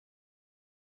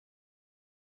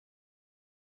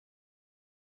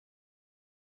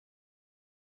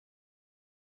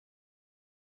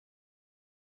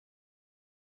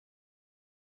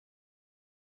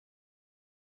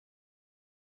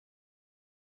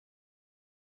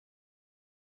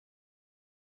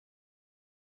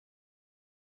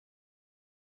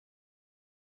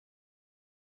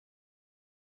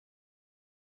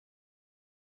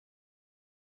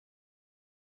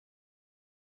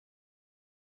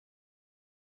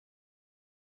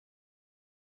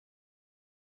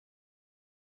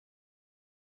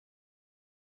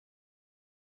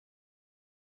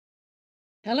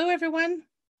Hello, everyone.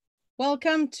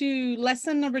 Welcome to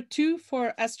lesson number 2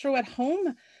 for Astro at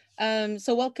Home.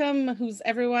 So welcome to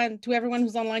everyone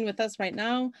who's online with us right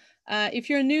now.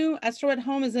 If you're new, Astro at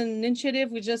Home is an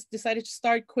initiative we just decided to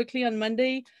start quickly on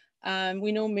Monday.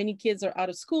 We know many kids are out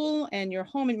of school and you're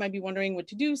home and might be wondering what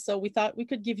to do. So we thought we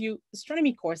could give you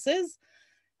astronomy courses.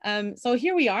 So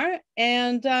here we are.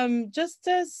 And just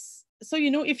so you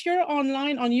know, if you're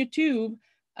online on YouTube,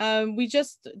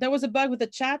 there was a bug with the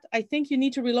chat. I think you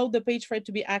need to reload the page for it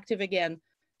to be active again.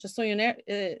 Just so you know,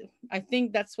 I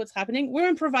think that's what's happening. We're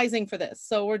improvising for this.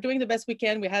 So we're doing the best we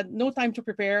can. We had no time to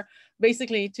prepare,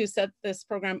 basically, to set this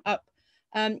program up.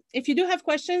 If you do have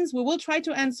questions, we will try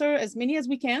to answer as many as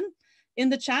we can in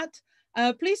the chat.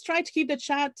 Please try to keep the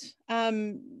chat,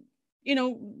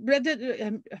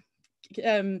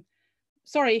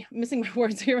 sorry, missing my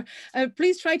words here.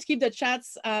 Please try to keep the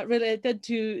chats related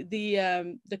to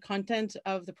the content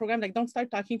of the program. Like, don't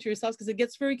start talking to yourselves because it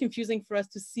gets very confusing for us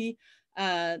to see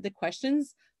the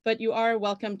questions. But you are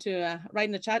welcome to write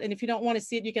in the chat. And if you don't want to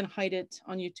see it, you can hide it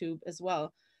on YouTube as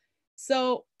well.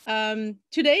 So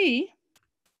today,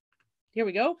 here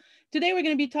we go. Today, we're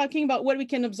going to be talking about what we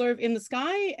can observe in the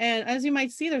sky. And as you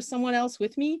might see, there's someone else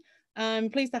with me. I'm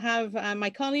pleased to have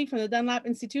my colleague from the Dunlap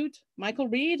Institute, Michael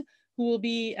Reid, who will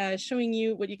be showing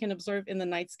you what you can observe in the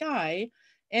night sky.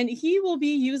 And he will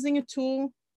be using a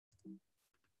tool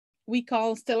we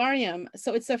call Stellarium.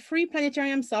 So it's a free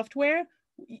planetarium software.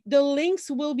 The links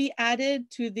will be added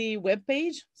to the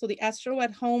webpage. So the Astro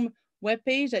at Home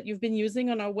webpage that you've been using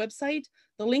on our website,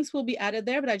 the links will be added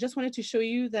there, but I just wanted to show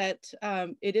you that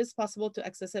it is possible to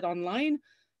access it online.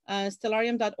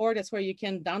 Stellarium.org, that's where you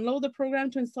can download the program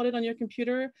to install it on your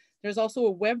computer. There's also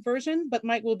a web version, but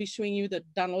Mike will be showing you the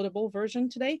downloadable version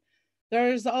today.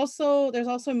 There's also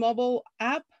a mobile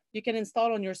app you can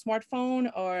install on your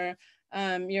smartphone or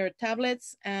your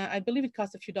tablets. I believe it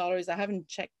costs a few dollars. I haven't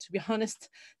checked, to be honest.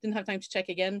 Didn't have time to check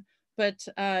again, but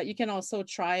you can also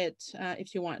try it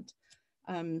if you want.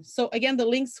 So again, the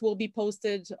links will be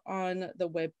posted on the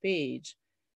web page.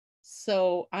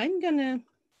 So I'm gonna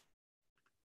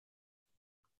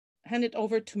hand it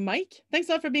over to Mike. Thanks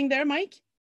a lot for being there, Mike.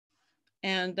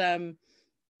 And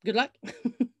good luck.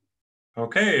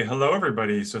 Okay, hello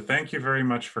everybody. So thank you very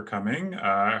much for coming.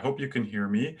 I hope you can hear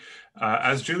me.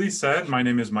 As Julie said, my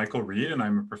name is Michael Reid and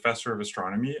I'm a professor of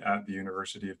astronomy at the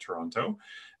University of Toronto.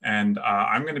 And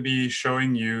I'm going to be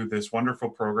showing you this wonderful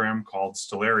program called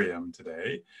Stellarium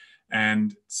today.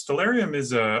 And Stellarium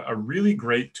is a really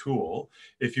great tool.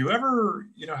 If you ever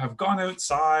have gone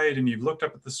outside and you've looked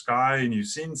up at the sky and you've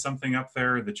seen something up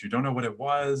there that you don't know what it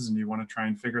was and you want to try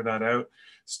and figure that out,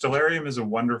 Stellarium is a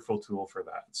wonderful tool for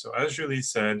that. So as Julie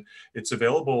said, it's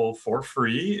available for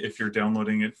free if you're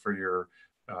downloading it for your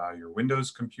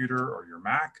Windows computer or your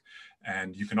Mac.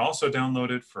 And you can also download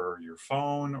it for your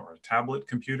phone or a tablet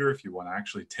computer if you want to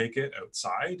actually take it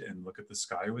outside and look at the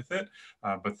sky with it.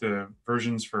 But the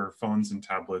versions for phones and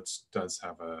tablets does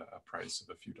have a price of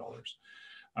a few dollars.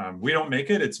 We don't make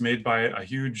it. It's made by a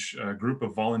huge group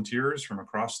of volunteers from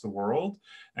across the world.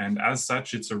 And as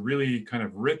such, it's a really kind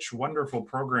of rich, wonderful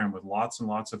program with lots and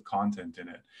lots of content in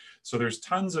it. So there's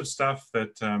tons of stuff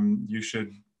that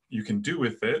you can do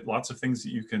with it, lots of things that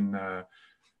you can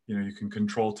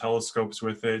control telescopes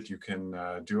with it. You can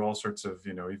do all sorts of,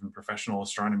 even professional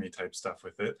astronomy type stuff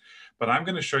with it. But I'm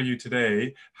going to show you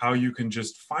today how you can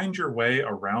just find your way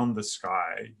around the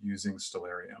sky using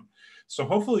Stellarium. So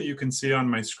hopefully you can see on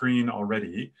my screen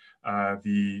already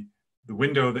the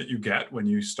window that you get when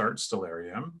you start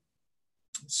Stellarium.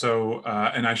 So,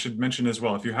 and I should mention as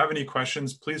well, if you have any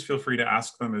questions, please feel free to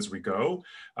ask them as we go.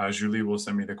 Julie will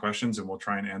send me the questions and we'll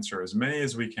try and answer as many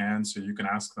as we can. So you can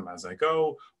ask them as I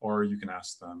go, or you can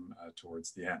ask them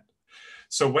towards the end.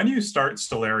 So when you start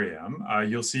Stellarium,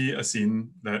 you'll see a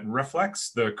scene that reflects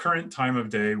the current time of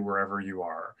day wherever you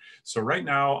are. So right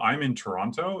now I'm in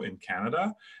Toronto in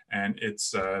Canada and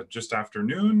it's just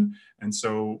afternoon. And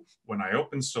so when I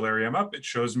open Stellarium up, it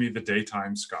shows me the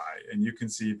daytime sky and you can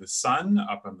see the sun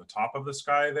up on the top of the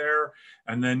sky there.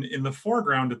 And then in the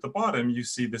foreground at the bottom, you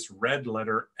see this red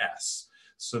letter S.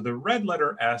 So the red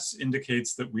letter S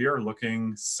indicates that we are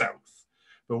looking south.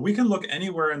 But we can look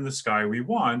anywhere in the sky we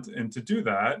want. And to do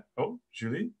that, oh,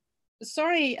 Julie?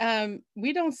 Sorry,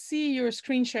 we don't see your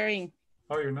screen sharing.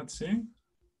 Oh, you're not seeing?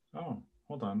 Oh,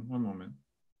 hold on one moment.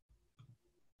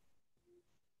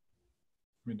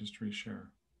 Let me just reshare.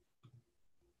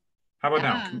 How about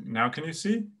now? Now can you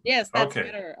see? Yes, that's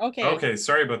better. Okay. Okay,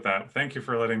 sorry about that. Thank you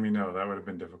for letting me know. That would have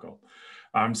been difficult.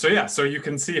 So yeah, so you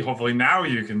can see, hopefully now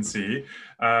you can see,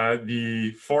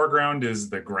 the foreground is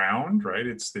the ground, right?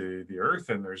 It's the Earth,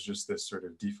 and there's just this sort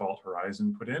of default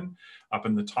horizon put in. Up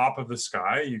in the top of the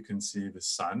sky, you can see the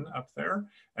sun up there.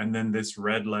 And then this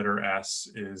red letter S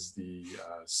is the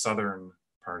southern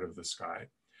part of the sky.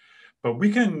 But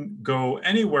we can go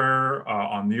anywhere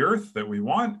on the Earth that we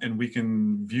want, and we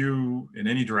can view in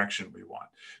any direction we want.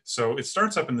 So it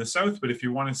starts up in the south, but if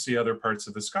you want to see other parts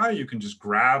of the sky, you can just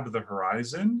grab the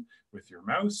horizon with your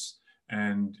mouse,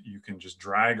 and you can just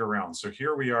drag around. So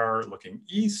here we are looking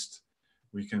east.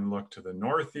 We can look to the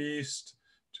northeast,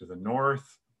 to the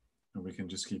north, and we can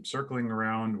just keep circling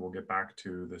around. We'll get back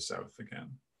to the south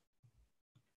again.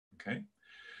 Okay.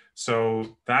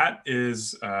 So that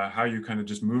is how you kind of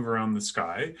just move around the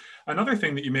sky. Another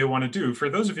thing that you may want to do, for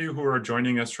those of you who are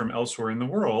joining us from elsewhere in the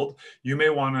world, you may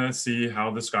want to see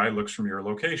how the sky looks from your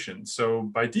location. So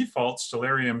by default,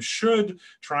 Stellarium should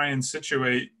try and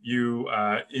situate you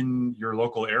in your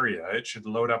local area. It should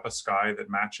load up a sky that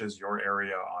matches your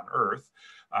area on Earth.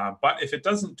 But if it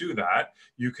doesn't do that,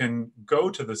 you can go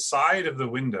to the side of the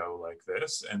window like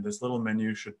this, and this little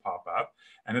menu should pop up.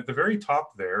 And at the very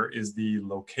top there is the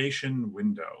location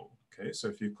window. Okay, so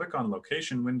if you click on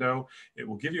location window, it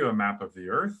will give you a map of the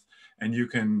Earth, and you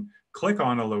can click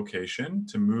on a location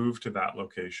to move to that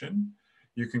location.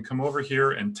 You can come over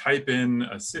here and type in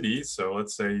a city. So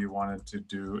let's say you wanted to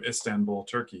do Istanbul,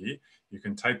 Turkey. You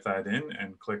can type that in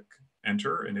and click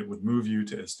enter, and it would move you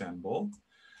to Istanbul.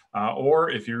 Or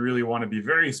if you really want to be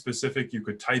very specific, you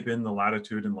could type in the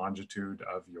latitude and longitude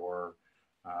of your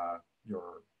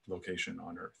location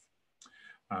on Earth.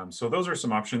 So those are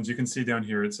some options. You can see down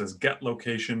here, it says get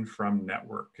location from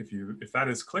network. If that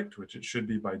is clicked, which it should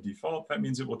be by default, that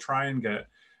means it will try and get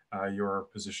your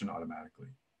position automatically.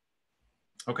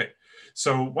 Okay,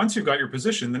 so once you've got your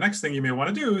position, the next thing you may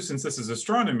want to do, since this is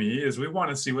astronomy, is we want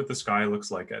to see what the sky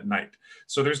looks like at night.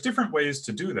 So there's different ways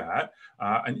to do that.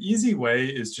 An easy way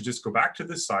is to just go back to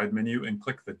this side menu and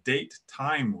click the date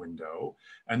time window,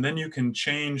 and then you can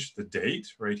change the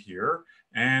date right here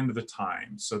and the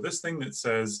time. So this thing that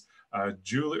says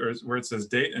where it says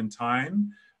date and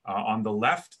time, on the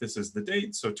left, this is the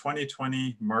date, so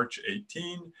 2020, March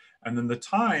 18, and then the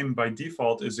time by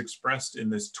default is expressed in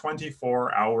this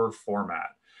 24-hour format.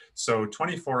 So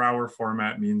 24-hour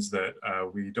format means that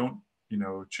we don't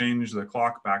change the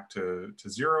clock back to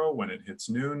 0 when it hits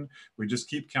noon. We just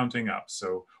keep counting up.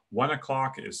 So 1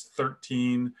 o'clock is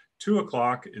 13, 2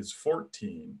 o'clock is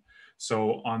 14.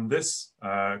 So on this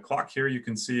clock here, you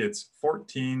can see it's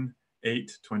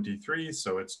 14:08:23,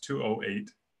 so it's 2:08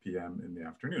 p.m. in the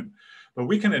afternoon. But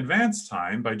we can advance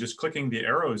time by just clicking the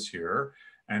arrows here,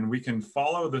 and we can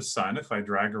follow the sun if I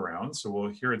drag around. So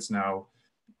here it's now,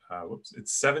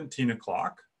 it's 17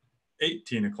 o'clock,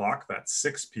 18 o'clock, that's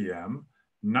 6 p.m.,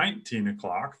 19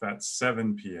 o'clock, that's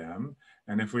 7 p.m.,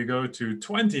 and if we go to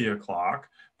 20 o'clock,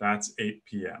 that's 8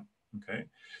 p.m., okay?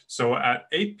 So at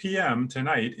 8 p.m.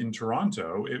 tonight in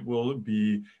Toronto, it will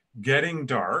be getting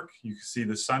dark. You can see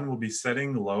the sun will be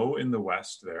setting low in the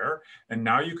west there, and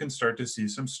now you can start to see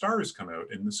some stars come out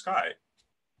in the sky.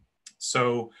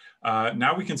 So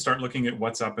now we can start looking at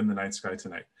what's up in the night sky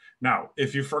tonight. Now,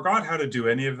 if you forgot how to do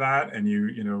any of that, and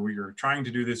you're trying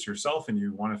to do this yourself and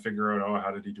you want to figure out, oh,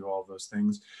 how did he do all of those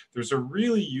things? There's a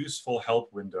really useful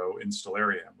help window in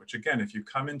Stellarium, which again, if you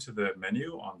come into the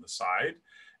menu on the side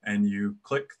and you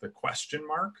click the question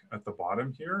mark at the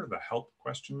bottom here, the help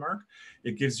question mark,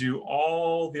 it gives you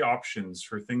all the options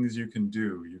for things you can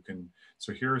do.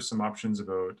 So here are some options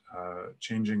about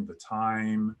changing the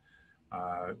time,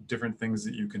 different things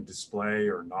that you can display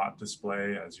or not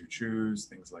display as you choose,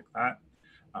 things like that.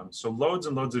 So loads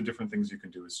and loads of different things you can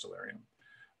do with Stellarium.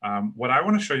 What I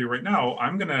want to show you right now,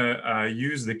 I'm going to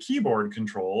use the keyboard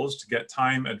controls to get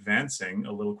time advancing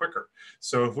a little quicker.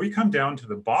 So if we come down to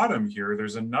the bottom here,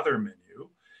 there's another menu,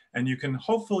 and you can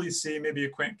hopefully see, maybe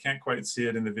you can't quite see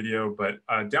it in the video, but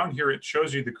down here it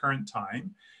shows you the current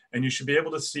time, and you should be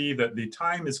able to see that the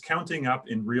time is counting up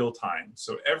in real time.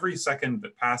 So every second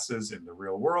that passes in the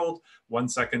real world, 1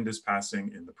 second is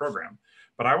passing in the program.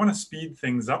 But I want to speed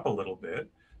things up a little bit,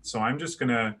 so I'm just going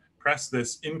to press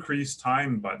this increase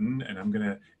time button, and I'm going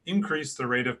to increase the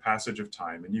rate of passage of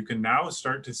time. And you can now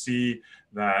start to see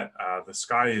that the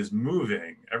sky is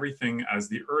moving. Everything as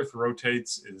the Earth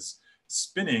rotates is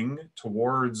spinning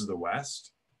towards the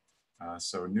west.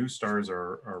 So new stars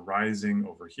are rising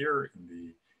over here in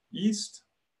the east,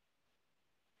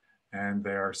 and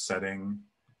they are setting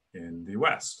in the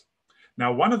west.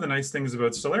 Now, one of the nice things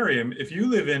about Stellarium, if you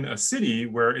live in a city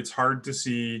where it's hard to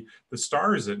see the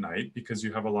stars at night because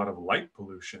you have a lot of light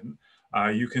pollution,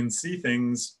 you can see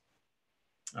things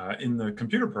in the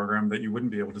computer program that you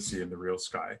wouldn't be able to see in the real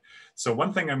sky. So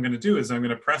one thing I'm going to do is I'm going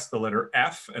to press the letter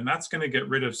F, and that's going to get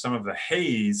rid of some of the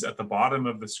haze at the bottom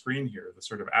of the screen here, the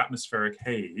sort of atmospheric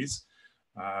haze.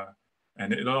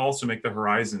 And it'll also make the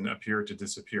horizon appear to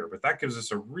disappear. But that gives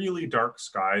us a really dark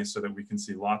sky so that we can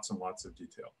see lots and lots of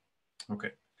detail.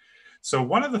 Okay. So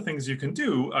one of the things you can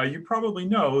do, you probably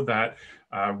know that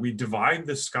we divide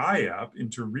the sky up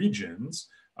into regions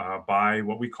by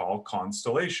what we call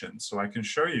constellations. So I can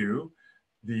show you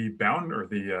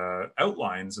the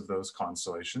outlines of those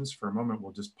constellations. For a moment,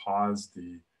 we'll just pause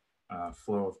the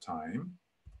flow of time.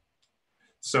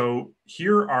 So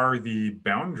here are the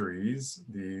boundaries,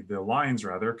 the lines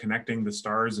rather, connecting the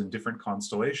stars in different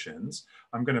constellations.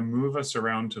 I'm going to move us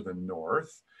around to the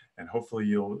north, and hopefully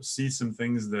you'll see some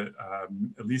things that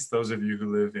at least those of you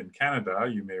who live in Canada,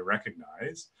 you may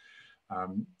recognize.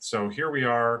 So here we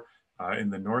are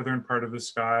in the northern part of the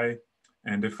sky.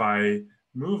 And if I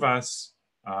move us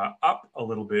up a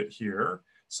little bit here,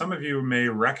 some of you may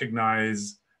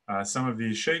recognize some of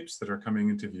these shapes that are coming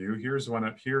into view. Here's one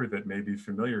up here that may be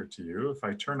familiar to you. If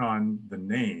I turn on the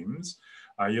names,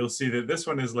 you'll see that this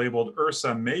one is labeled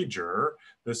Ursa Major.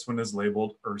 This one is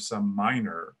labeled Ursa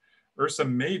Minor. Ursa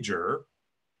Major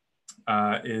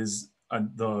is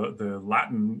the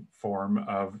Latin form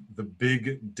of the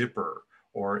Big Dipper,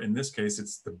 or in this case,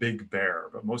 it's the Big Bear,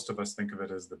 but most of us think of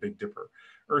it as the Big Dipper.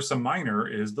 Ursa Minor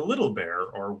is the Little Bear,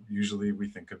 or usually we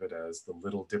think of it as the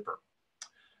Little Dipper.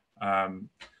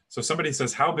 So somebody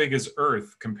says, how big is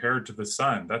Earth compared to the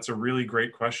sun? That's a really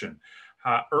great question.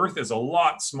 Earth is a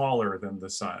lot smaller than the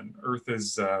sun. Earth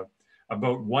is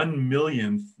about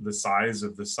 1/1,000,000th the size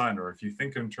of the sun, or if you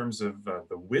think in terms of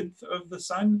the width of the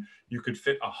sun, you could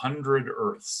fit 100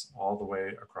 Earths all the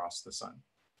way across the sun,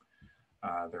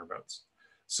 thereabouts.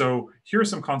 So here are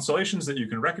some constellations that you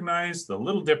can recognize: the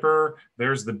Little Dipper,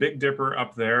 there's the Big Dipper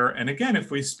up there. And again, if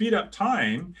we speed up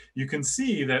time, you can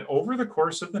see that over the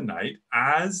course of the night,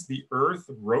 as the Earth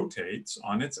rotates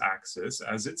on its axis,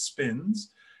 as it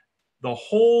spins, the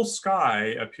whole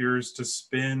sky appears to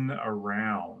spin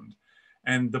around.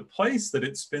 And the place that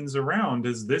it spins around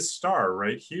is this star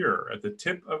right here at the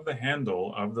tip of the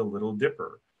handle of the Little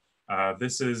Dipper.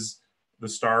 This is the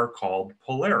star called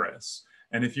Polaris.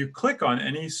 And if you click on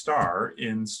any star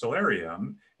in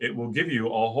Stellarium, it will give you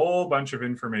a whole bunch of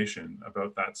information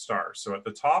about that star. So at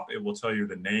the top, it will tell you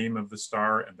the name of the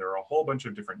star, and there are a whole bunch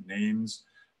of different names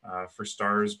for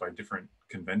stars by different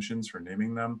conventions for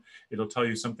naming them. It'll tell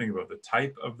you something about the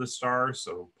type of the star.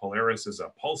 So Polaris is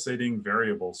a pulsating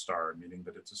variable star, meaning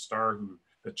that it's a star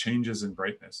that changes in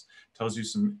brightness. It tells you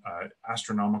some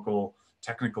astronomical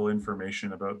technical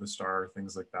information about the star,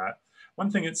 things like that.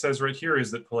 One thing it says right here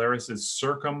is that Polaris is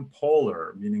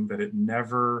circumpolar, meaning that it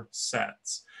never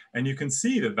sets. And you can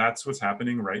see that that's what's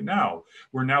happening right now.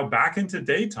 We're now back into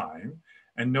daytime,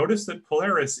 and notice that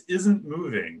Polaris isn't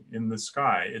moving in the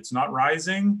sky. It's not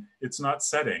rising, it's not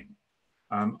setting.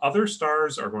 Other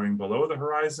stars are going below the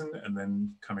horizon and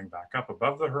then coming back up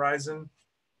above the horizon,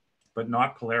 but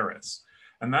not Polaris.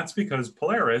 And that's because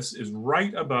Polaris is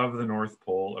right above the North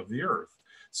Pole of the Earth.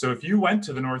 So if you went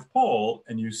to the North Pole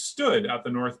and you stood at the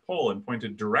North Pole and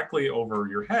pointed directly over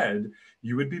your head,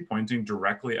 you would be pointing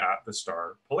directly at the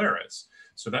star Polaris.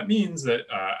 So that means that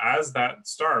as that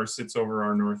star sits over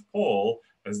our North Pole,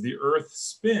 as the Earth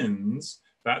spins,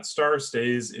 that star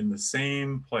stays in the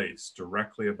same place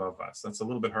directly above us. That's a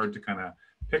little bit hard to kind of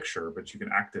picture, but you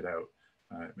can act it out.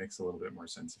 It makes a little bit more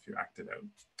sense if you act it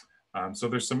out. So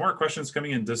there's some more questions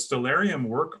coming in. Does Stellarium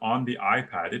work on the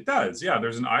iPad? It does. Yeah,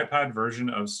 there's an iPad version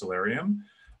of Stellarium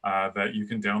that you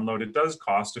can download. It does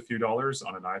cost a few dollars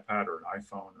on an iPad or an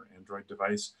iPhone or Android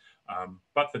device,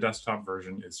 but the desktop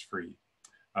version is free.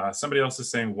 Somebody else is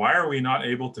saying, why are we not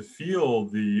able to feel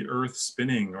the Earth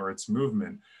spinning or its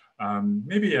movement?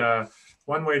 Maybe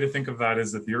one way to think of that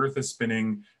is that the Earth is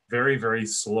spinning very, very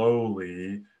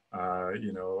slowly,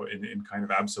 you know, in kind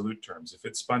of absolute terms. If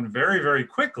it spun very, very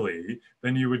quickly,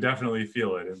 then you would definitely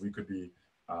feel it, and we could be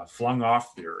flung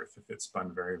off the Earth if it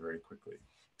spun very, very quickly.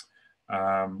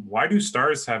 Why do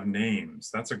stars have names?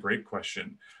 That's a great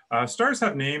question. Stars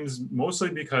have names mostly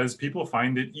because people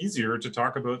find it easier to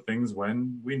talk about things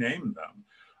when we name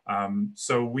them.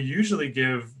 So we usually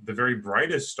give the very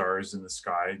brightest stars in the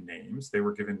sky names. They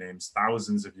were given names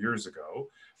thousands of years ago.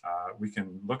 We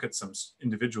can look at some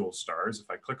individual stars.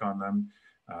 If I click on them,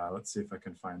 let's see if I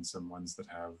can find some ones that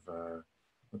have,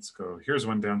 let's go, here's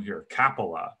one down here,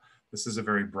 Capella. This is a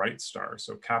very bright star.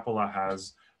 So Capella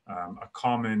has a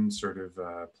common sort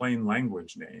of plain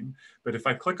language name. But if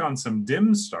I click on some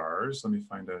dim stars, let me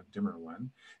find a dimmer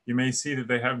one, you may see that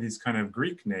they have these kind of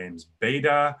Greek names,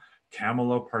 Beta,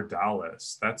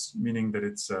 Camelopardalis. That's meaning that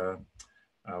it's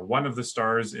one of the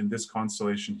stars in this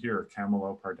constellation here,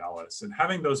 Camelopardalis. And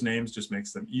having those names just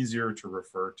makes them easier to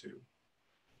refer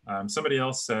to. Somebody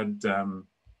else said,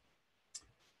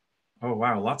 oh,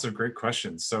 wow, lots of great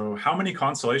questions. So how many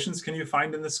constellations can you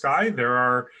find in the sky? There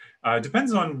are,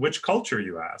 depends on which culture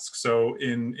you ask. So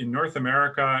in North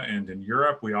America and in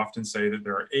Europe, we often say that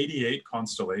there are 88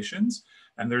 constellations.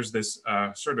 And there's this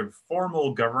sort of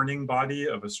formal governing body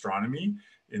of astronomy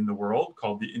in the world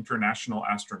called the International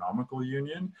Astronomical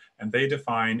Union. And they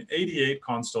define 88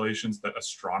 constellations that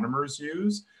astronomers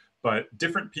use. But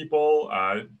different people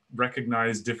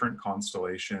recognize different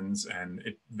constellations, and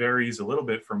it varies a little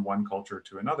bit from one culture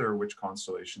to another which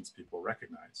constellations people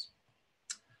recognize.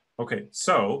 Okay,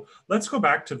 so let's go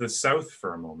back to the south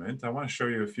for a moment. I want to show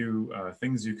you a few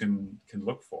things you can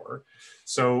look for.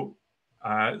 So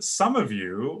some of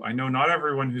you, I know not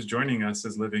everyone who's joining us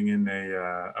is living in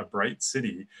a bright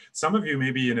city. Some of you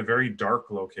may be in a very dark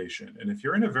location. And if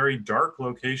you're in a very dark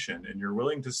location and you're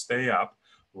willing to stay up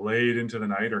late into the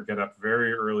night or get up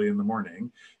very early in the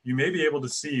morning, you may be able to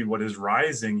see what is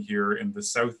rising here in the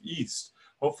southeast.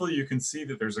 Hopefully you can see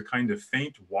that there's a kind of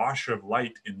faint wash of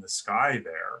light in the sky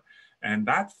there. And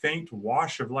that faint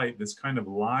wash of light, this kind of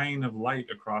line of light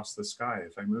across the sky,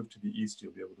 if I move to the east,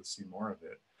 you'll be able to see more of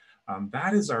it.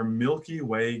 That is our Milky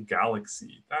Way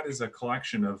galaxy. That is a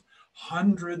collection of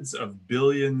hundreds of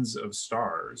billions of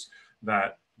stars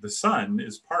that the sun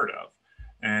is part of.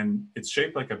 And it's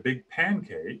shaped like a big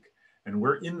pancake, and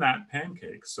we're in that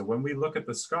pancake. So when we look at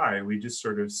the sky, we just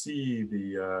sort of see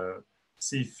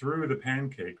see through the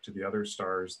pancake to the other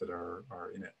stars that are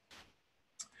in it.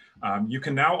 You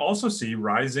can now also see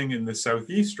rising in the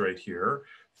southeast right here,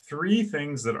 three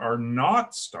things that are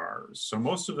not stars. So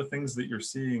most of the things that you're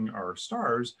seeing are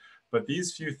stars, but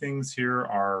these few things here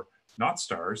are not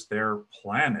stars, they're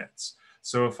planets.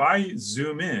 So if I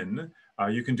zoom in,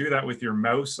 you can do that with your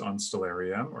mouse on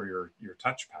Stellarium or your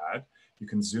touchpad. You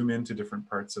can zoom into different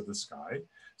parts of the sky.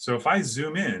 So if I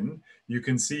zoom in, you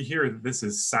can see here that this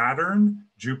is Saturn,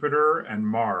 Jupiter, and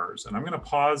Mars. And I'm going to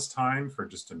pause time for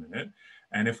just a minute.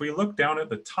 And if we look down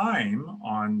at the time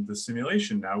on the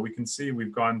simulation now, we can see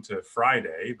we've gone to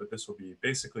Friday, but this will be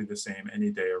basically the same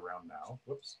any day around now.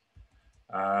 Whoops.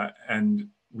 And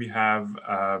we have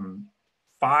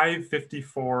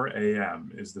 5:54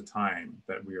 a.m. is the time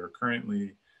that we are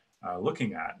currently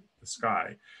looking at the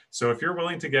sky. So if you're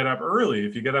willing to get up early,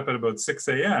 if you get up at about 6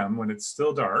 a.m. when it's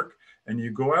still dark, and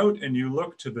you go out and you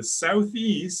look to the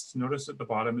southeast, notice at the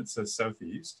bottom it says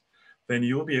southeast, then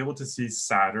you will be able to see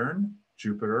Saturn,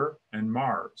 Jupiter, and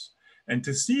Mars. And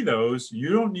to see those, you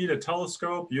don't need a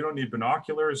telescope, you don't need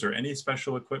binoculars or any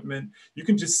special equipment. You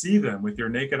can just see them with your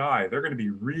naked eye. They're going to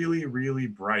be really, really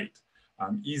bright,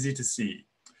 easy to see.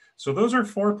 So those are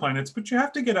 4 planets, but you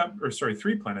have to get up, or sorry,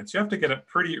 3 planets. You have to get up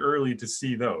pretty early to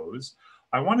see those.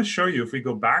 I want to show you if we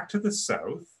go back to the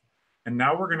south, and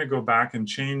now we're going to go back and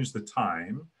change the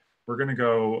time. We're going to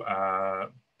go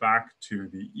back to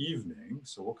the evening.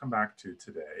 So we'll come back to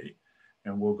today,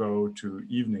 and we'll go to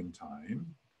evening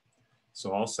time.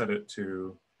 So I'll set it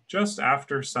to just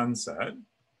after sunset.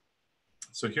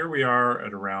 So here we are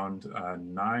at around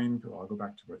 9, I'll go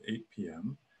back to about 8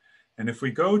 p.m. And if we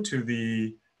go to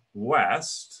the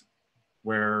west,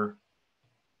 where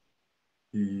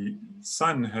the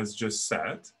sun has just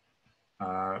set,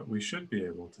 we should be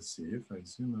able to see, if I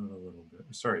zoom out a little bit,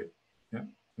 sorry, yeah,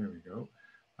 there we go.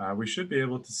 We should be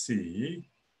able to see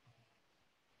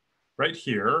right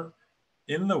here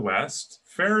in the west,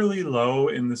 fairly low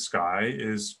in the sky,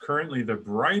 is currently the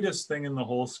brightest thing in the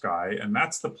whole sky, and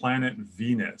that's the planet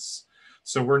Venus.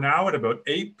 So we're now at about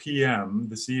 8 p.m.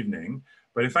 this evening,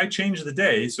 but if I change the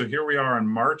day, so here we are on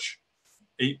March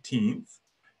 18th,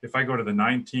 if I go to the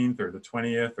 19th or the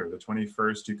 20th or the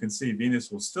 21st, you can see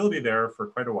Venus will still be there for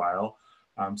quite a while.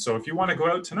 So if you want to go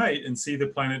out tonight and see the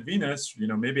planet Venus, you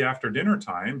know, maybe after dinner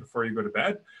time before you go to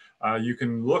bed, you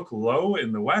can look low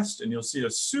in the west and you'll see a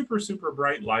super, super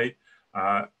bright light.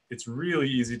 It's really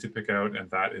easy to pick out,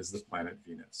 and that is the planet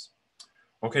Venus.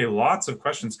 Okay, lots of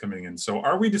questions coming in. So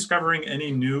are we discovering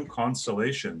any new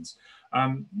constellations?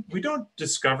 We don't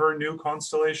discover new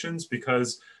constellations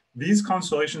because these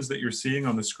constellations that you're seeing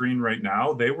on the screen right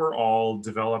now, they were all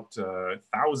developed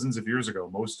thousands of years ago,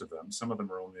 most of them. Some of them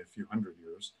are only a few hundred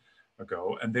years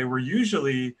ago. And they were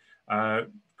usually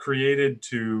created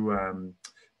to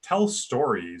tell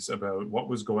stories about what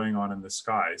was going on in the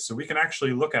sky. So we can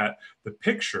actually look at the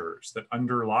pictures that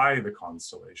underlie the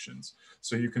constellations.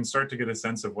 So you can start to get a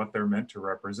sense of what they're meant to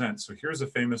represent. So here's a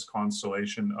famous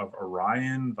constellation of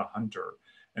Orion the Hunter.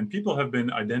 And people have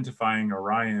been identifying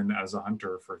Orion as a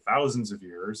hunter for thousands of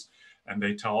years. And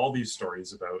they tell all these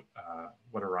stories about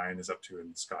what Orion is up to in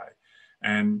the sky.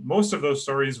 And most of those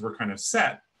stories were kind of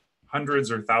set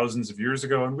hundreds or thousands of years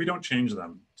ago, and we don't change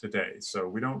them today. So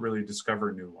we don't really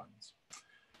discover new ones.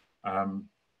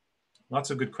 Lots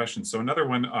of good questions. So another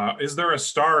one, is there a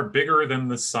star bigger than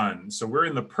the sun? So we're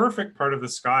in the perfect part of the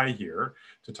sky here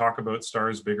to talk about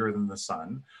stars bigger than the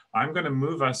sun. I'm going to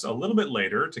move us a little bit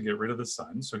later to get rid of the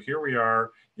sun. So here we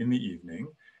are in the evening,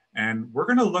 and we're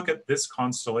going to look at this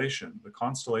constellation, the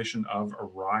constellation of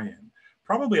Orion.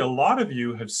 Probably a lot of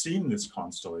you have seen this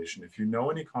constellation. If you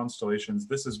know any constellations,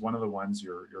 this is one of the ones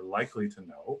you're likely to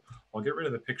know. I'll get rid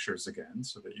of the pictures again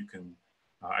so that you can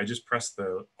I just press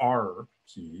the R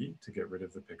key to get rid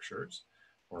of the pictures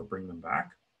or bring them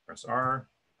back. Press R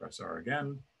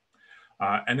again.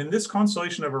 And in this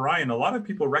constellation of Orion, a lot of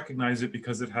people recognize it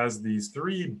because it has these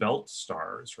three belt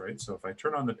stars, right? So if I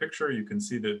turn on the picture, you can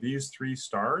see that these three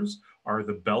stars are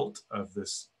the belt of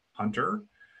this hunter.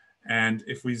 And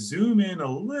if we zoom in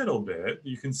a little bit,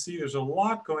 you can see there's a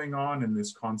lot going on in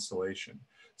this constellation.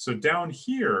 So down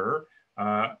here,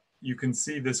 you can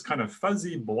see this kind of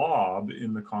fuzzy blob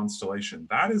in the constellation.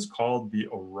 That is called the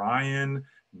Orion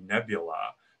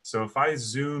Nebula. So if I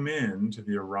zoom in to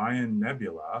the Orion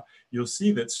Nebula, you'll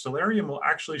see that Stellarium will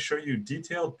actually show you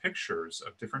detailed pictures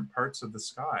of different parts of the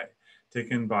sky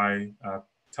taken by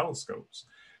telescopes.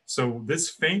 So this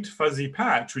faint fuzzy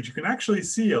patch, which you can actually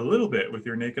see a little bit with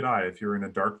your naked eye if you're in a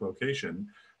dark location,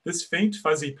 this faint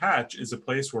fuzzy patch is a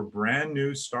place where brand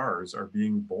new stars are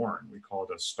being born. We call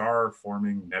it a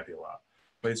star-forming nebula,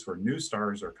 a place where new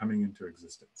stars are coming into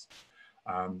existence.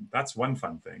 That's one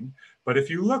fun thing. But if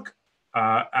you look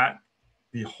at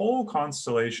the whole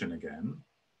constellation again,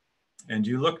 and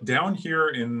you look down here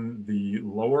in the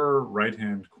lower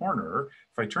right-hand corner,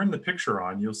 if I turn the picture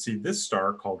on, you'll see this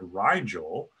star called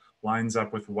Rigel lines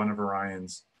up with one of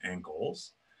Orion's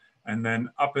ankles. And then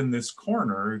up in this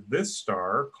corner, this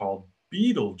star called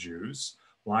Betelgeuse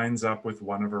lines up with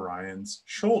one of Orion's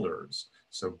shoulders.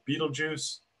 So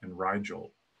Betelgeuse and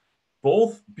Rigel.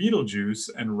 Both Betelgeuse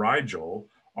and Rigel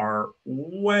are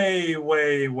way,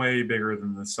 way, way bigger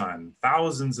than the sun,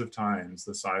 thousands of times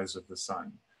the size of the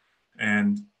sun.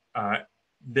 And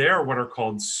they're what are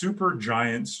called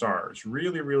supergiant stars,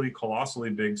 really, really colossally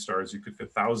big stars. You could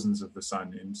fit thousands of the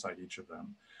sun inside each of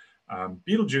them.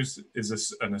 Betelgeuse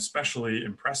is an especially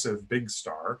impressive big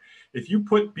star. If you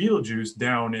put Betelgeuse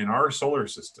down in our solar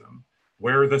system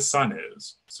where the sun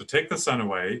is, so take the sun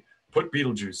away, put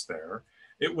Betelgeuse there,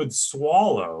 it would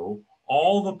swallow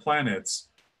all the planets,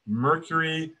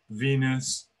 Mercury,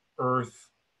 Venus, Earth,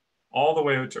 all the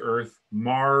way out to Earth,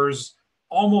 Mars,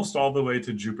 almost all the way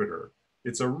to Jupiter.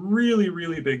 It's a really,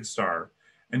 really big star.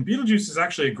 And Betelgeuse is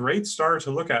actually a great star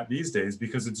to look at these days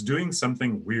because it's doing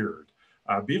something weird.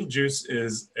 Betelgeuse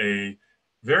is a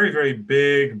very, very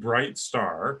big, bright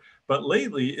star, but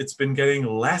lately it's been getting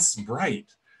less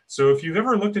bright. So if you've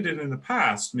ever looked at it in the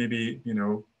past, maybe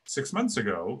 6 months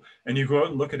ago, and you go out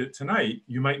and look at it tonight,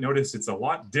 you might notice it's a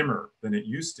lot dimmer than it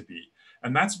used to be.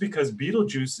 And that's because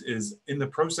Betelgeuse is in the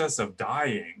process of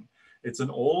dying. It's an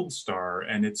old star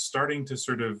and it's starting to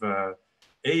sort of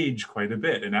age quite a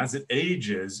bit. And as it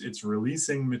ages, it's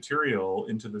releasing material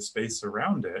into the space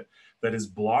around it that is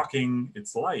blocking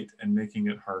its light and making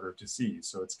it harder to see.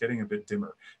 So it's getting a bit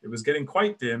dimmer. It was getting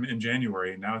quite dim in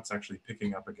January. Now it's actually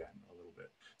picking up again a little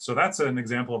bit. So that's an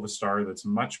example of a star that's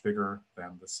much bigger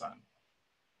than the sun.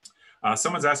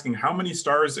 Someone's asking, how many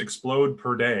stars explode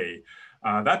per day?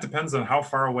 That depends on how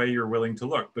far away you're willing to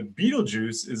look. But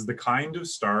Betelgeuse is the kind of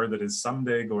star that is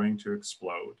someday going to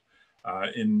explode.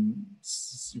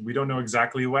 We don't know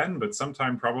exactly when, but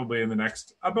sometime probably in the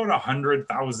next about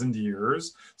 100,000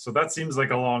 years. So that seems like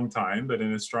a long time, but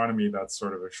in astronomy, that's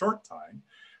sort of a short time.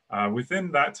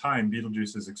 Within that time,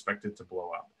 Betelgeuse is expected to blow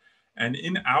up. And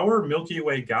in our Milky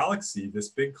Way galaxy, this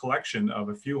big collection of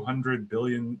a few 100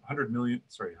 billion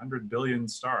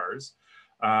stars,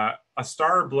 a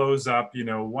star blows up,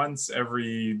 once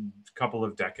every couple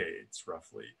of decades,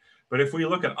 roughly. But if we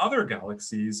look at other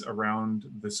galaxies around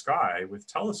the sky with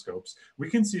telescopes, we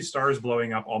can see stars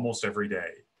blowing up almost every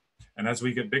day. And as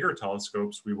we get bigger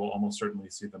telescopes, we will almost certainly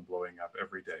see them blowing up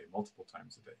every day, multiple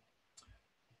times a day.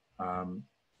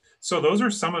 So those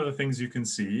are some of the things you can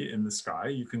see in the sky.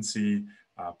 You can see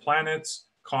planets,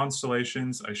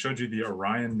 constellations. I showed you the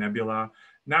Orion Nebula.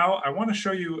 Now I want to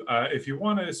show you, if you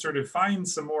want to sort of find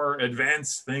some more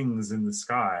advanced things in the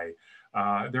sky,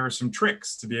 there are some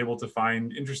tricks to be able to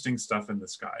find interesting stuff in the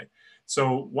sky.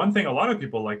 So one thing a lot of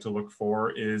people like to look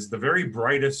for is the very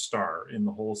brightest star in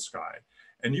the whole sky.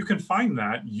 And you can find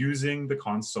that using the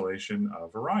constellation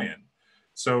of Orion.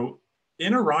 So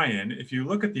in Orion, if you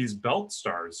look at these belt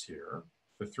stars here,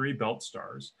 the 3 belt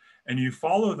stars, and you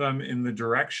follow them in the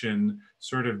direction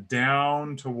sort of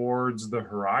down towards the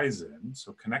horizon,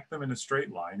 so connect them in a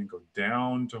straight line and go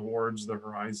down towards the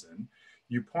horizon,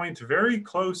 you point very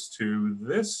close to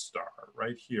this star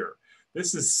right here.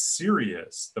 This is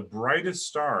Sirius, the brightest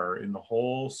star in the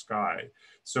whole sky.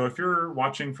 So if you're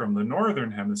watching from the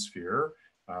northern hemisphere,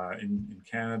 in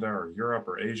Canada or Europe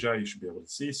or Asia, you should be able to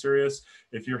see Sirius.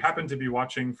 If you happen to be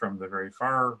watching from the very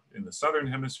far in the southern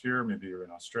hemisphere, maybe you're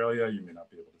in Australia, you may not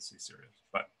be able to see Sirius,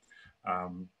 but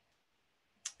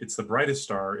it's the brightest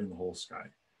star in the whole sky.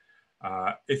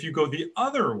 If you go the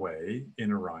other way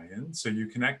in Orion, so you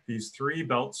connect these 3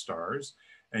 belt stars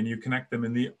and you connect them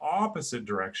in the opposite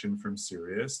direction from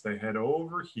Sirius, they head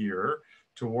over here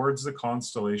towards the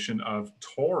constellation of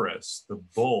Taurus, the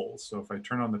bull. So if I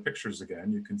turn on the pictures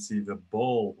again, you can see the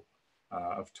bull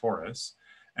of Taurus.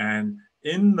 And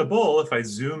in the bull, if I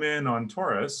zoom in on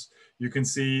Taurus, you can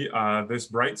see this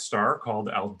bright star called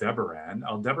Aldebaran.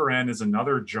 Aldebaran is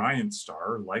another giant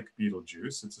star like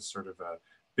Betelgeuse. It's a sort of a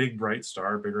big bright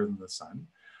star, bigger than the sun.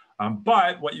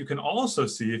 But what you can also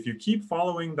see, if you keep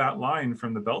following that line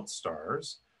from the belt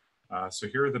stars, so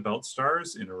here are the belt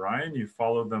stars in Orion. You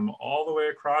follow them all the way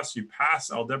across. You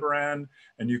pass Aldebaran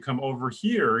and you come over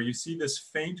here. You see this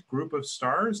faint group of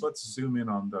stars. Let's zoom in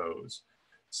on those.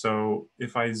 So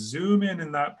if I zoom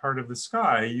in that part of the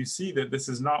sky, you see that this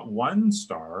is not one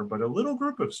star, but a little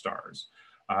group of stars.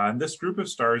 And this group of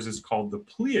stars is called the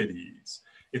Pleiades.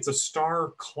 It's a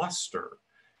star cluster.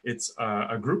 It's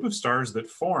a group of stars that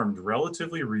formed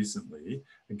relatively recently.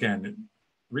 Again,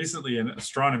 recently in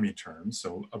astronomy terms,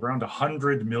 so around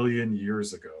 100 million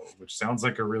years ago, which sounds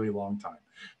like a really long time.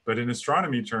 But in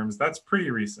astronomy terms, that's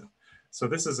pretty recent. So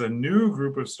this is a new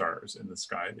group of stars in the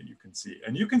sky that you can see.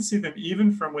 And you can see them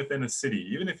even from within a city.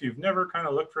 Even if you've never kind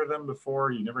of looked for them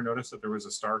before, you never noticed that there was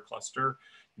a star cluster,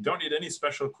 you don't need any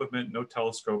special equipment, no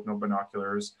telescope, no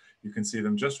binoculars. You can see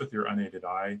them just with your unaided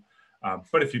eye.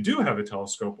 But if you do have a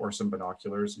telescope or some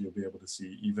binoculars, you'll be able to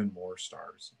see even more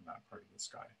stars in that part of the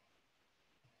sky.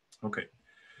 Okay,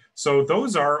 so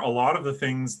those are a lot of the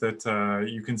things that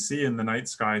you can see in the night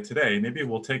sky today. Maybe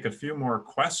we'll take a few more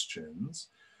questions.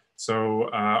 So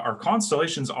are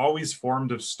constellations always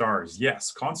formed of stars?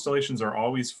 Yes, constellations are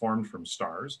always formed from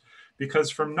stars because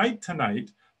from night to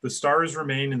night, the stars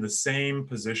remain in the same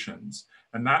positions.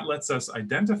 And that lets us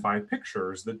identify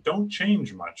pictures that don't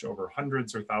change much over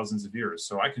hundreds or thousands of years.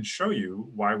 So I can show you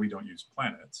why we don't use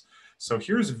planets. So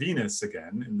here's Venus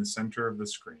again in the center of the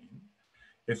screen.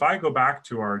 If I go back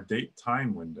to our date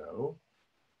time window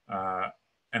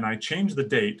and I change the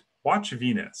date, watch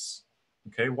Venus.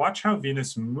 Okay, watch how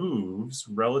Venus moves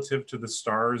relative to the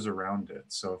stars around it.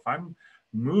 So if I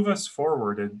move us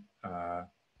forward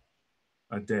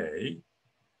a day,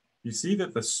 you see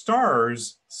that the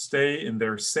stars stay in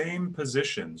their same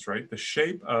positions, right? The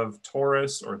shape of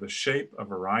Taurus or the shape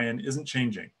of Orion isn't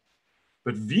changing.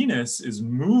 But Venus is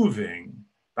moving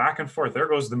back and forth. There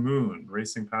goes the moon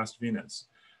racing past Venus.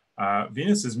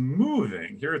 Venus is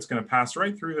moving. Here it's going to pass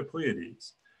right through the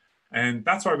Pleiades. And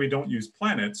that's why we don't use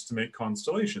planets to make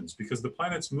constellations, because the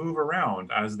planets move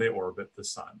around as they orbit the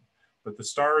sun. But the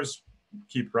stars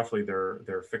keep roughly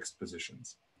their fixed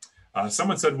positions.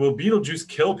 Someone said, will Betelgeuse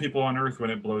kill people on Earth when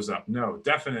it blows up? No,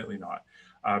 definitely not.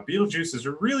 Betelgeuse is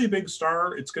a really big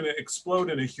star. It's going to explode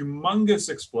in a humongous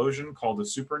explosion called a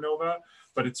supernova,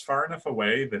 but it's far enough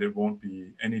away that it won't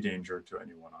be any danger to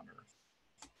anyone on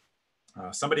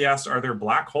Earth. Somebody asked, are there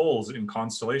black holes in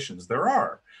constellations? There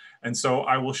are. And so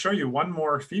I will show you one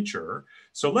more feature.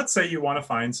 So let's say you want to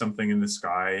find something in the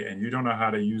sky and you don't know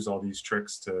how to use all these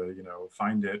tricks to,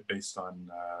 find it based on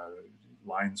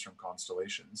lines from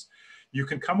constellations. You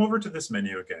can come over to this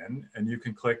menu again and you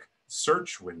can click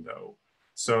search window.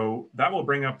 So that will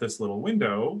bring up this little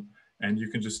window and you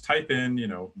can just type in,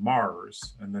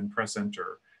 Mars and then press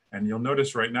enter. And you'll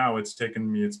notice right now it's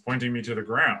pointing me to the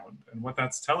ground. And what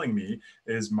that's telling me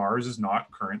is Mars is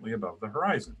not currently above the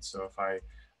horizon. So if I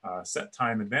set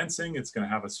time advancing, it's going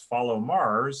to have us follow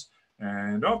Mars.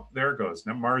 And oh, there it goes.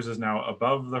 Now Mars is now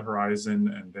above the horizon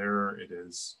and there it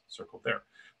is circled there.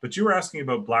 But you were asking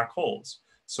about black holes.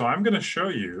 So I'm going to show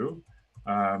you,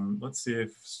 let's see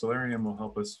if Stellarium will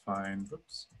help us find,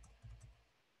 whoops.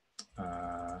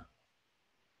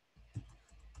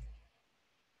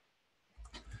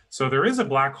 So there is a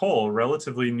black hole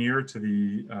relatively near to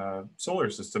the solar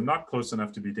system, not close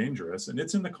enough to be dangerous, and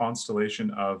it's in the constellation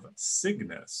of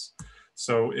Cygnus.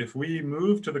 So if we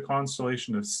move to the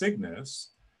constellation of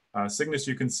Cygnus, Cygnus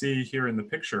you can see here in the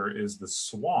picture is the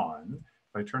swan,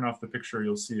 If I turn off the picture,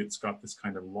 you'll see it's got this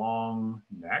kind of long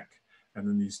neck and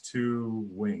then these two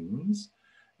wings.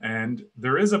 And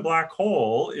there is a black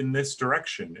hole in this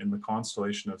direction in the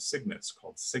constellation of Cygnus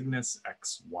called Cygnus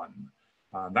X1.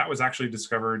 That was actually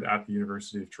discovered at the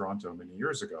University of Toronto many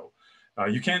years ago.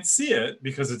 You can't see it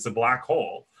because it's a black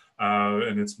hole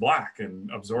and it's black and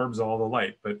absorbs all the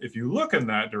light. But if you look in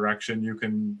that direction, you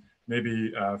can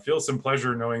maybe feel some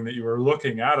pleasure knowing that you are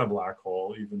looking at a black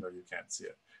hole, even though you can't see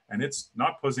it. And it's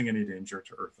not posing any danger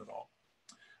to Earth at all.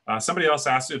 Somebody else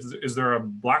asked, is there a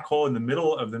black hole in the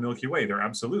middle of the Milky Way? There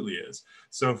absolutely is.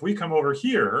 So if we come over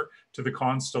here to the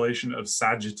constellation of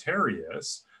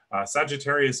Sagittarius,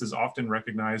 Sagittarius is often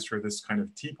recognized for this kind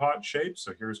of teapot shape.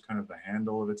 So here's kind of the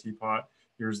handle of a teapot.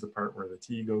 Here's the part where the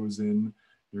tea goes in.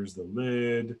 Here's the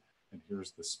lid, and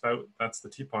here's the spout. That's the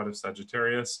teapot of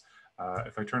Sagittarius.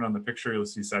 If I turn on the picture, you'll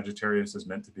see Sagittarius is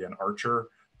meant to be an archer,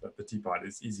 but the teapot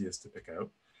is easiest to pick out.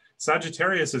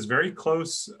 Sagittarius is very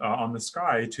close on the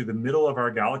sky to the middle of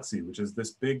our galaxy, which is this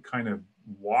big kind of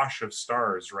wash of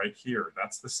stars right here.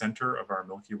 That's the center of our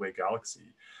Milky Way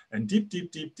galaxy. And deep,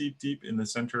 deep, deep, deep, deep in the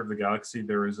center of the galaxy,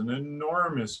 there is an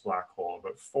enormous black hole,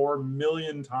 about 4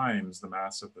 million times the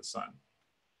mass of the sun.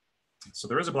 So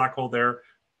there is a black hole there,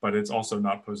 but it's also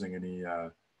not posing any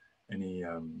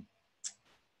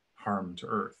harm to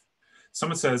Earth.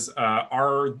 Someone says,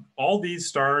 are all these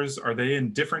stars, are they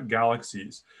in different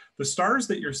galaxies? The stars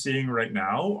that you're seeing right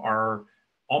now are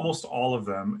almost all of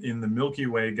them in the Milky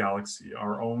Way galaxy,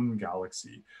 our own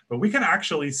galaxy. But we can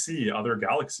actually see other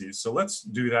galaxies. So let's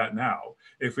do that now.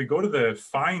 If we go to the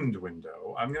find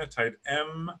window, I'm going to type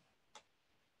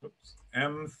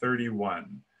M31.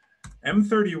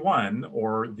 M31,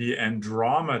 or the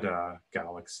Andromeda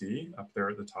galaxy, up there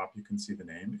at the top, you can see the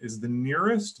name, is the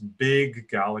nearest big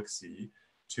galaxy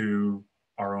to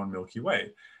our own Milky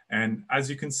Way. And as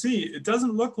you can see, it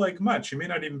doesn't look like much. You may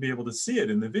not even be able to see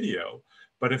it in the video.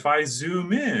 But if I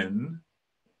zoom in,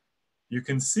 you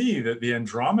can see that the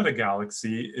Andromeda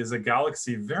galaxy is a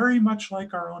galaxy very much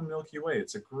like our own Milky Way.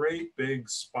 It's a great big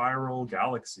spiral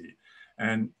galaxy.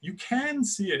 And you can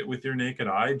see it with your naked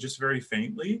eye, just very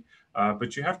faintly,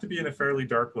 but you have to be in a fairly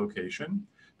dark location.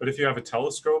 But if you have a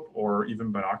telescope or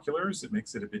even binoculars, it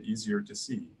makes it a bit easier to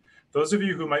see. Those of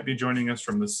you who might be joining us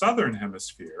from the southern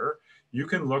hemisphere, you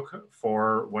can look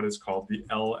for what is called the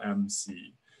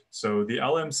LMC. So the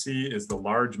LMC is the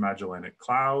Large Magellanic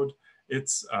Cloud.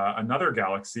 It's another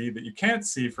galaxy that you can't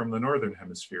see from the northern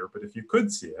hemisphere, but if you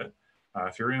could see it,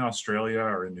 if you're in Australia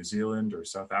or in New Zealand or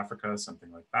South Africa,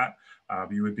 something like that,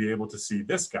 you would be able to see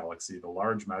this galaxy, the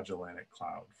Large Magellanic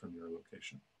Cloud, from your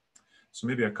location. So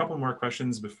maybe a couple more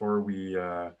questions before we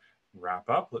wrap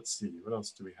up. Let's see, what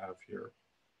else do we have here?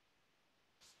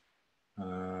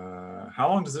 How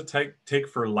long does it take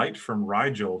for light from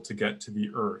Rigel to get to the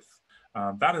Earth?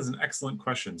 That is an excellent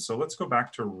question. So let's go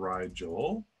back to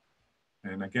Rigel.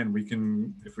 And again, we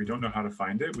can, if we don't know how to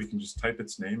find it, we can just type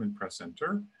its name and press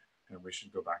enter. And we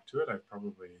should go back to it. I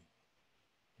probably,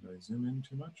 did I zoom in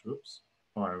too much? Oops.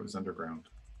 Oh, I was underground.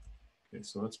 Okay,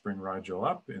 so let's bring Rigel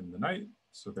up in the night.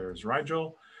 So there's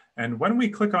Rigel. And when we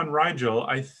click on Rigel,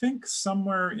 I think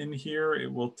somewhere in here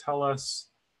it will tell us,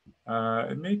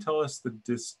 it may tell us the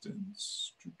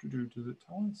distance. Does it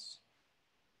tell us?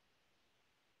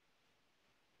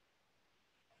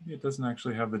 Maybe it doesn't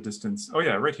actually have the distance. Oh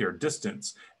yeah, right here,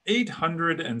 distance,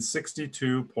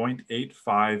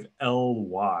 862.85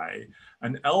 LY.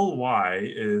 An LY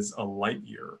is a light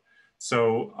year.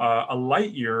 So a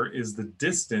light year is the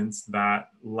distance that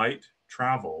light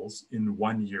travels in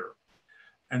 1 year.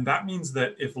 And that means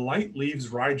that if light leaves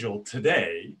Rigel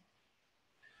today,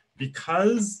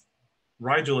 because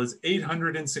Rigel is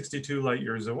 862 light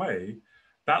years away,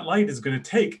 that light is going to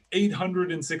take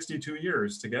 862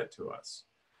 years to get to us.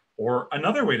 Or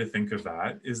another way to think of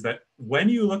that is that when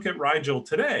you look at Rigel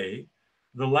today,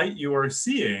 the light you are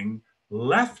seeing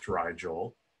left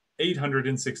Rigel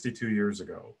 862 years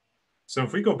ago. So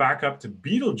if we go back up to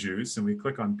Betelgeuse and we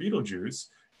click on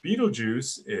Betelgeuse,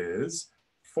 Betelgeuse is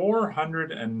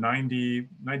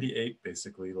 498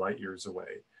 basically light years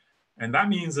away. And that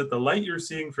means that the light you're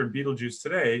seeing from Betelgeuse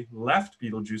today left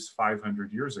Betelgeuse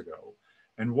 500 years ago.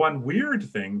 And one weird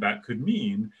thing that could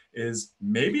mean is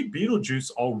maybe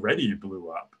Betelgeuse already blew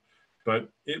up, but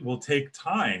it will take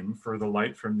time for the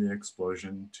light from the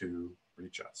explosion to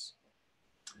reach us.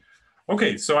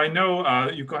 Okay, so I know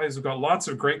you guys have got lots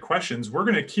of great questions. We're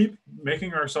going to keep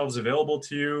making ourselves available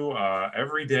to you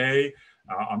every day.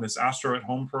 on this Astro at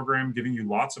Home program, giving you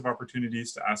lots of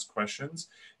opportunities to ask questions.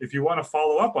 If you want to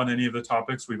follow up on any of the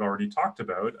topics we've already talked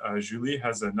about, Julie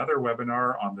has another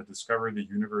webinar on the Discover the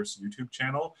Universe YouTube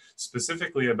channel,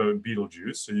 specifically about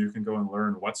Betelgeuse. So you can go and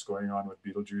learn what's going on with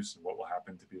Betelgeuse and what will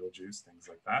happen to Betelgeuse, things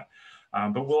like that.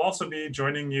 But we'll also be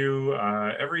joining you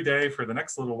every day for the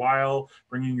next little while,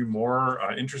 bringing you more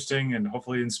interesting and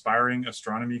hopefully inspiring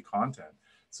astronomy content.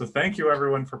 So thank you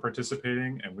everyone for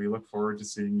participating, and we look forward to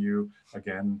seeing you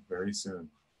again very soon.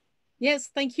 Yes,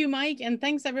 thank you, Mike, and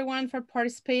thanks everyone for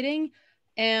participating.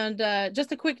 And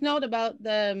just a quick note about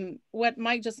what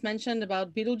Mike just mentioned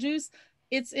about Betelgeuse.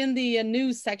 It's in the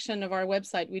news section of our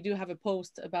website. We do have a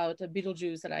post about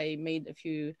Betelgeuse that I made a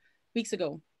few weeks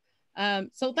ago.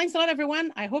 So thanks a lot,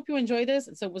 everyone. I hope you enjoyed this.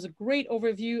 So it was a great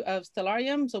overview of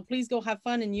Stellarium. So please go have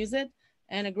fun and use it,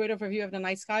 and a great overview of the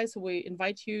night sky. So we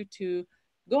invite you to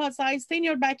go outside, stay in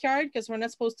your backyard, because we're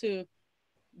not supposed to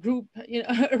group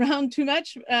around too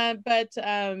much, but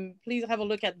please have a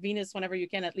look at Venus whenever you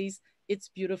can. At least it's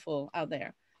beautiful out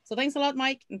there. So thanks a lot,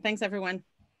 Mike, and thanks everyone.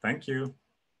 Thank you.